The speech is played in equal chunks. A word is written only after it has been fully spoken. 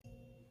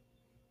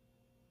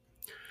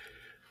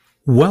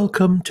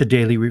Welcome to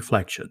Daily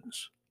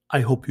Reflections. I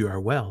hope you are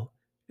well,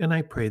 and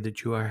I pray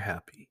that you are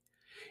happy.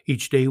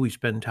 Each day we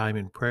spend time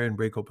in prayer and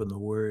break open the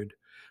Word.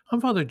 I'm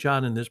Father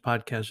John, and this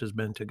podcast is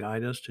meant to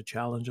guide us, to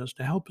challenge us,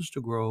 to help us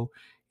to grow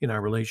in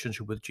our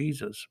relationship with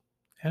Jesus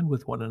and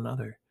with one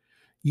another.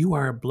 You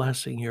are a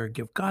blessing, you're a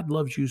gift. God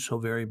loves you so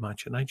very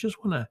much, and I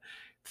just want to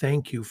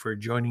thank you for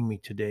joining me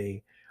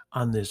today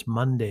on this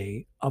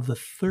Monday of the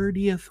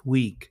 30th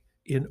week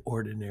in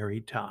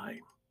Ordinary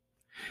Time.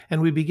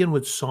 And we begin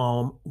with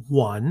Psalm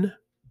 1,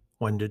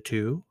 1 to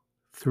 2,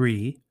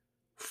 3,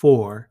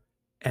 4,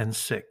 and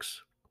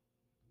 6.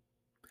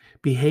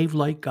 Behave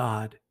like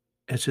God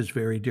as his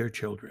very dear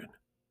children.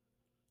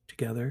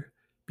 Together,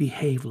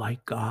 behave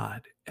like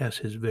God as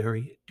his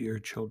very dear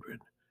children.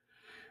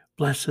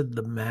 Blessed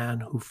the man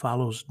who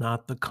follows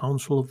not the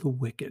counsel of the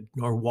wicked,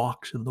 nor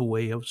walks in the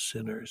way of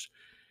sinners,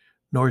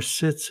 nor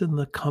sits in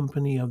the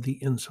company of the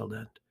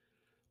insolent,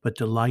 but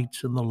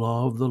delights in the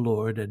law of the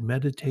Lord and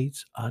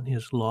meditates on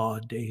his law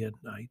day and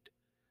night.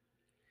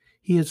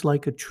 He is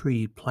like a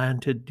tree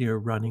planted near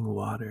running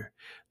water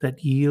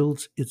that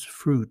yields its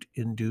fruit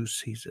in due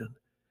season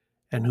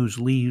and whose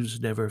leaves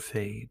never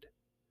fade.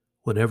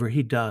 Whatever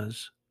he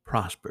does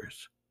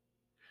prospers.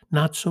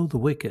 Not so the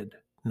wicked,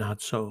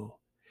 not so.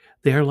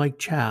 They are like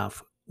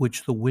chaff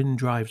which the wind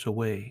drives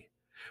away.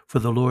 For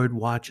the Lord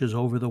watches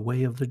over the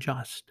way of the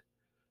just,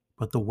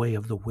 but the way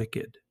of the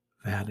wicked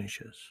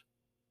vanishes.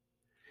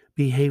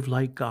 Behave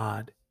like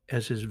God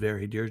as his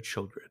very dear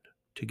children.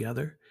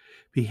 Together,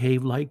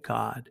 behave like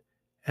God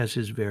as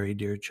his very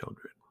dear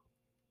children.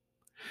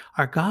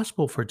 Our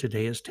gospel for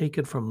today is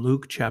taken from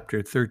Luke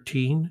chapter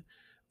 13,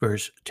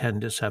 verse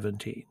 10 to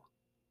 17.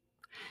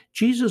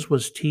 Jesus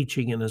was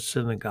teaching in a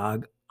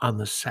synagogue on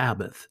the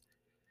Sabbath,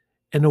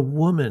 and a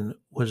woman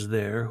was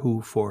there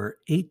who for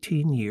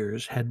 18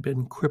 years had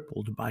been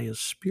crippled by a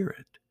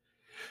spirit.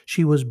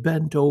 She was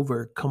bent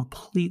over,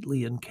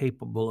 completely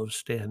incapable of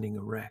standing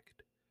erect.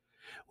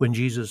 When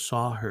Jesus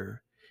saw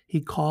her, he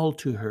called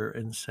to her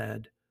and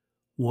said,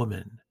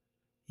 "Woman,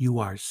 you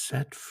are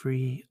set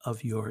free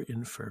of your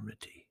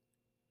infirmity."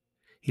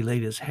 He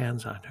laid his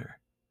hands on her,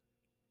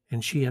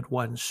 and she at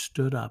once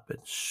stood up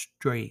and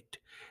straight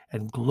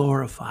and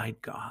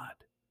glorified God.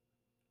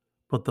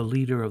 But the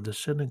leader of the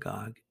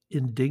synagogue,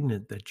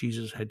 indignant that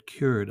Jesus had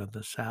cured on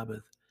the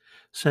Sabbath,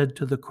 said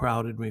to the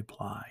crowd in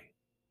reply,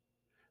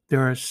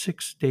 "There are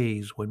 6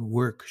 days when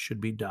work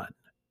should be done.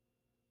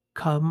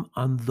 Come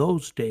on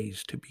those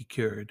days to be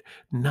cured,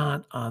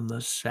 not on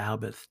the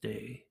Sabbath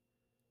day."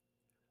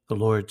 The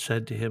Lord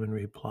said to him in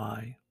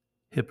reply,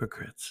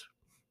 "Hypocrites!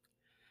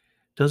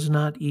 Does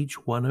not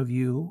each one of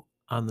you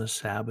on the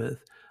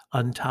Sabbath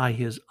untie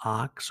his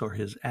ox or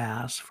his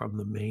ass from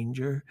the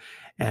manger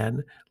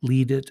and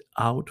lead it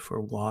out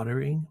for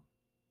watering?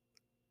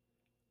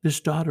 This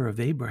daughter of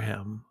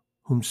Abraham,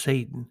 whom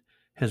Satan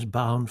has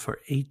bound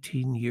for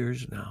 18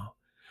 years now,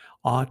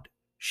 ought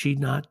she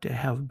not to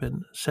have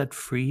been set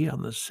free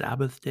on the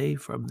Sabbath day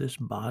from this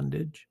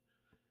bondage?"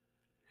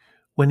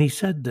 When he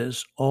said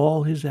this,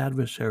 all his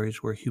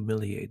adversaries were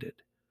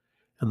humiliated,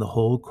 and the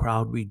whole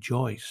crowd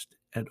rejoiced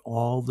at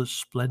all the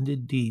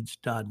splendid deeds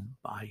done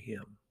by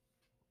him.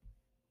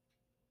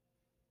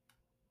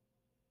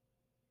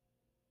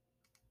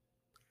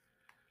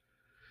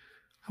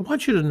 I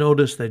want you to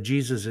notice that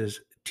Jesus is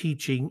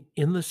teaching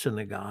in the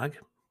synagogue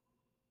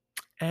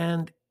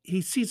and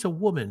he sees a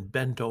woman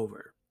bent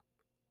over.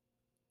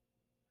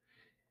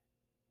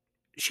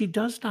 She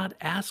does not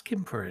ask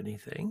him for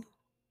anything.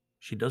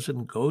 She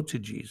doesn't go to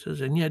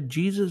Jesus, and yet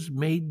Jesus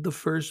made the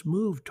first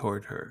move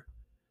toward her.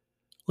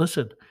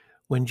 Listen,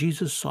 when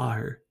Jesus saw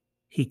her,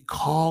 he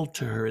called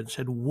to her and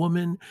said,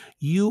 "Woman,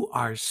 you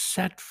are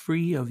set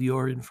free of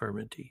your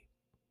infirmity."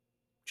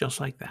 Just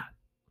like that.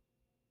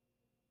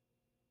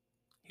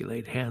 He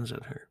laid hands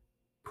on her,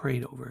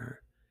 prayed over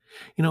her.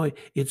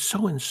 It's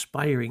so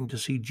inspiring to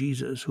see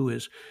Jesus, who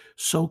is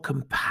so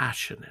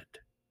compassionate,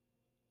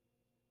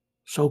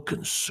 so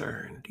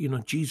concerned.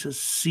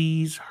 Jesus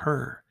sees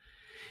her.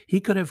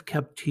 He could have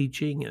kept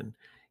teaching, and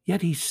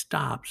yet he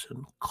stops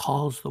and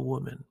calls the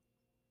woman.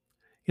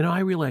 I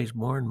realize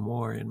more and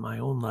more in my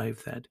own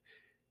life that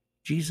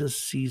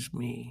Jesus sees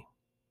me,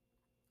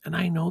 and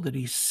I know that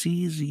he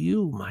sees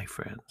you, my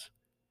friends.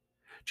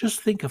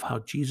 Just think of how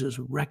Jesus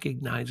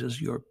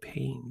recognizes your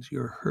pains,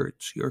 your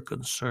hurts, your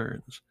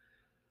concerns.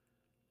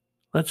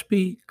 Let's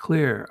be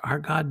clear, our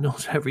God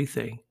knows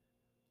everything.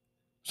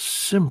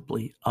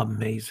 Simply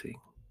amazing.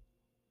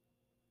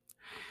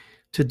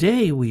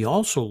 Today, we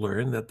also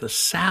learn that the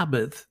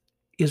Sabbath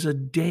is a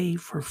day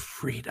for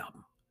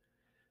freedom.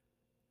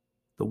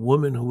 The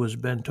woman who was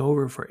bent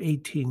over for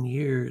 18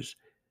 years,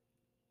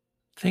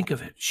 think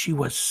of it, she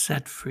was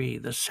set free.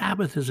 The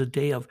Sabbath is a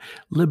day of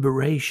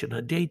liberation,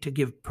 a day to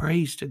give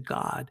praise to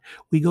God.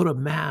 We go to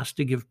Mass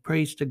to give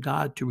praise to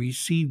God, to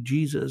receive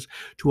Jesus,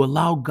 to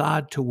allow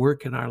God to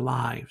work in our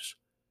lives.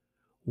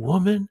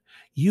 Woman,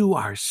 you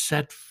are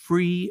set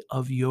free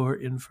of your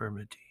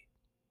infirmity.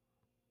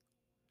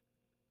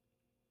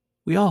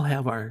 We all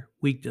have our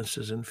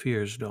weaknesses and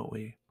fears, don't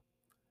we?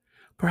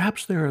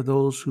 Perhaps there are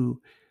those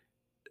who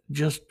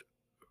just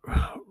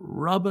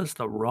rub us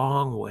the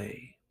wrong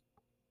way.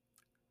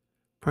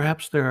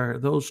 Perhaps there are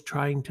those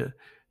trying to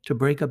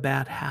break a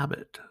bad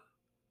habit.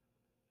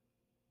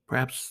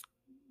 Perhaps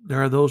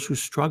there are those who are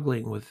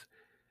struggling with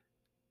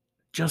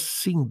just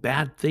seeing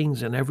bad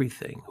things in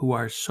everything, who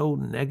are so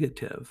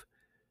negative.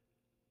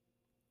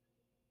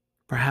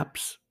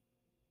 Perhaps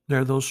there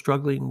are those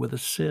struggling with a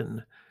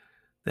sin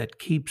that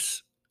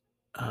keeps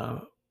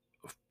uh,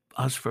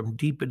 us from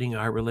deepening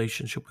our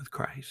relationship with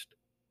Christ.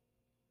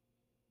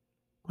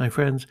 My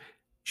friends,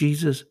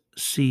 Jesus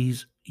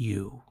sees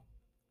you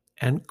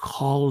and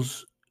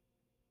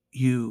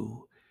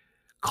you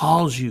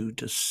calls you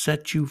to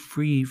set you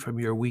free from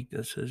your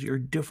weaknesses, your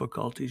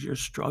difficulties, your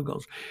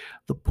struggles.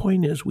 The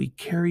point is, we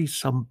carry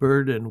some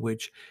burden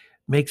which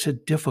makes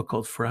it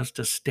difficult for us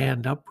to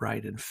stand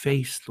upright and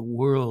face the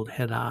world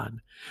head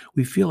on.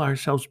 We feel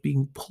ourselves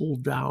being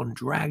pulled down,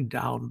 dragged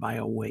down by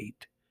a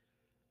weight.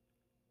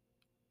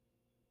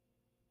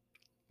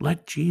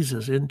 Let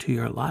Jesus into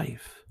your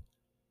life.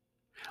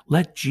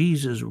 Let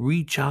Jesus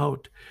reach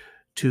out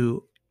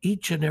to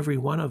each and every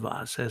one of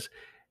us as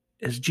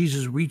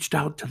Jesus reached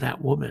out to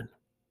that woman.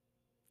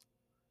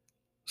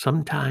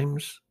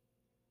 Sometimes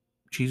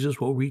Jesus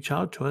will reach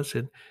out to us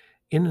in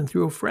and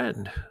through a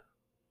friend,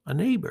 a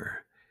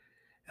neighbor.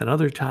 At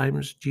other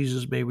times,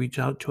 Jesus may reach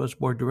out to us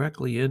more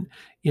directly in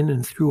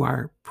and through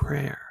our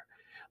prayer.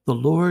 The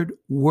Lord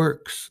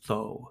works,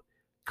 though,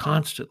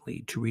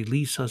 constantly to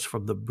release us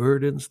from the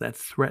burdens that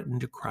threaten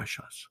to crush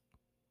us.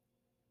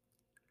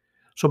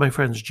 So, my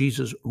friends,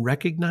 Jesus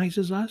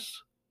recognizes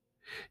us,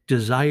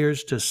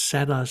 desires to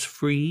set us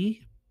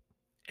free,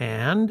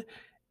 and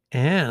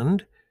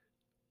and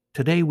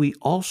today we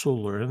also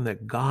learn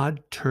that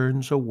God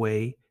turns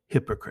away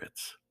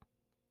hypocrites.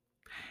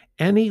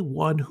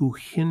 Anyone who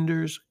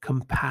hinders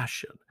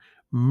compassion,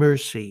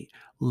 mercy,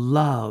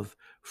 love,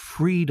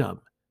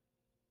 freedom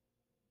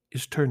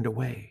is turned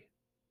away.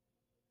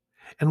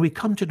 And we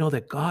come to know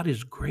that God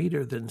is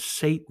greater than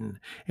Satan,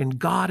 and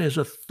God has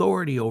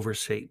authority over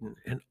Satan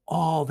and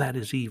all that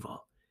is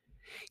evil.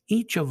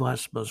 Each of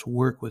us must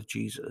work with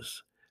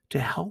Jesus to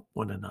help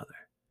one another,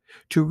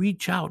 to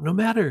reach out, no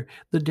matter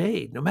the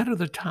day, no matter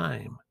the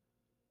time.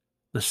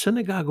 The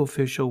synagogue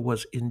official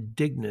was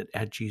indignant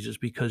at Jesus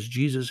because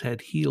Jesus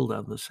had healed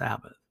on the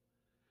Sabbath.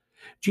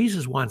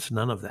 Jesus wants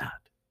none of that.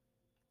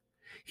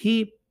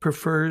 He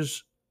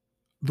prefers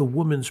the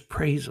woman's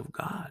praise of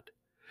God,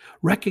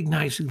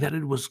 recognizing that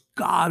it was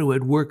God who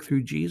had worked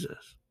through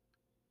Jesus.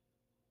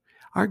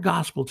 Our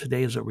gospel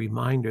today is a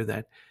reminder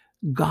that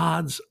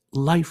God's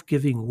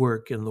life-giving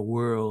work in the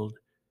world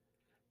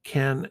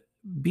can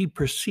be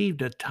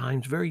perceived at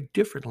times very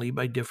differently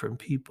by different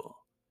people.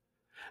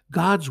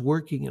 God's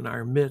working in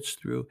our midst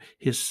through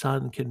his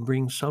son can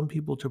bring some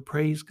people to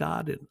praise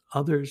God and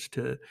others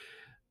to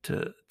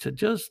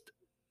just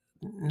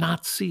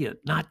not see it,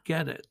 not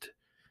get it,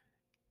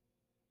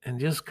 and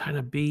just kind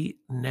of be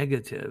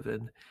negative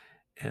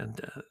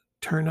and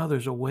turn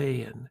others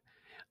away. And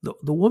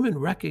the woman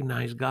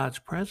recognized God's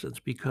presence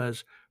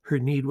because her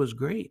need was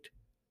great.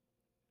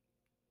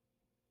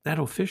 That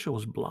official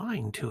was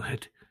blind to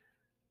it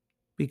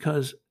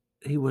because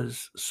he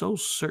was so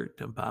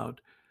certain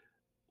about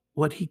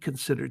what he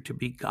considered to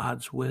be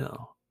God's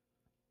will.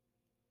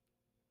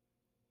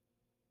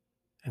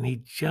 And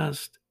he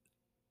just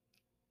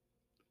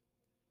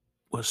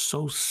was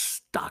so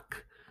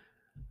stuck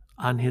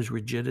on his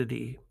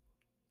rigidity.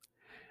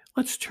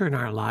 Let's turn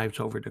our lives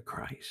over to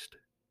Christ.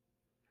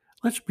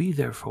 Let's be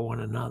there for one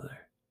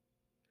another.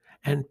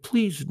 And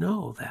please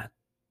know that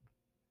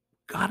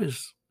God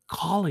is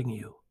calling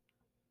you,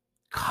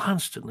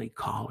 constantly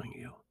calling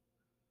you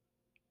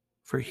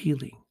for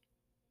healing,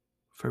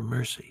 for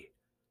mercy,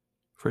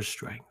 for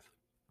strength.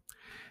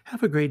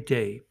 Have a great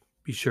day.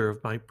 Be sure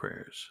of my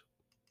prayers.